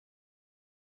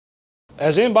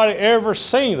Has anybody ever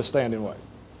seen a standing wave?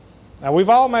 Now, we've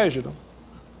all measured them.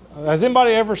 Has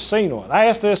anybody ever seen one? I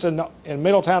asked this in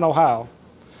Middletown, Ohio,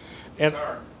 and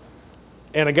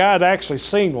a guy had actually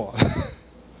seen one.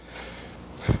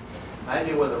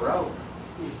 Maybe with a rope.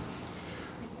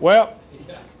 Well,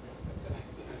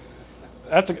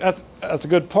 that's a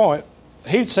good point.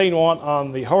 He'd seen one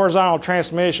on the horizontal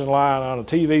transmission line on a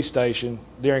TV station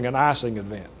during an icing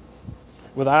event,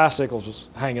 with icicles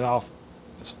hanging off.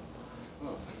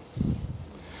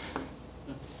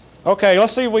 Okay,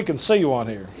 let's see if we can see one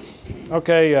here.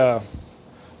 Okay,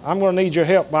 I'm going to need your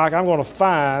help, Mike. I'm going to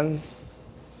find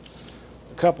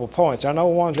a couple of points. I know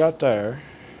one's right there.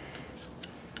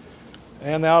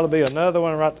 And there ought to be another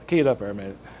one right. Key it up there a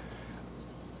minute.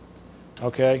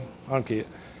 Okay, unkey it.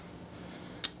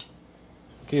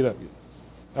 Key it up.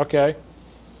 Okay.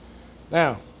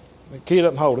 Now, key it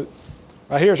up and hold it.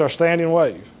 Right here's our standing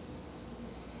wave.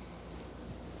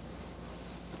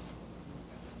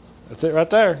 That's it right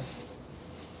there.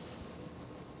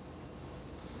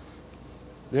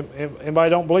 Anybody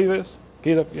don't believe this?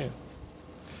 Key it up again.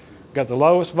 Got the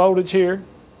lowest voltage here,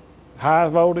 high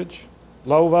voltage,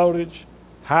 low voltage,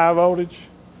 high voltage.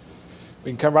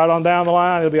 We can come right on down the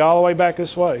line. It'll be all the way back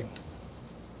this way.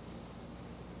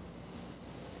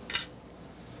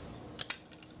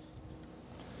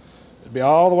 It'll be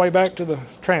all the way back to the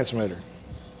transmitter.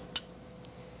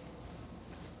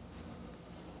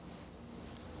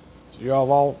 So you all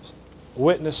have all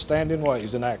witnessed standing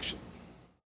waves in action.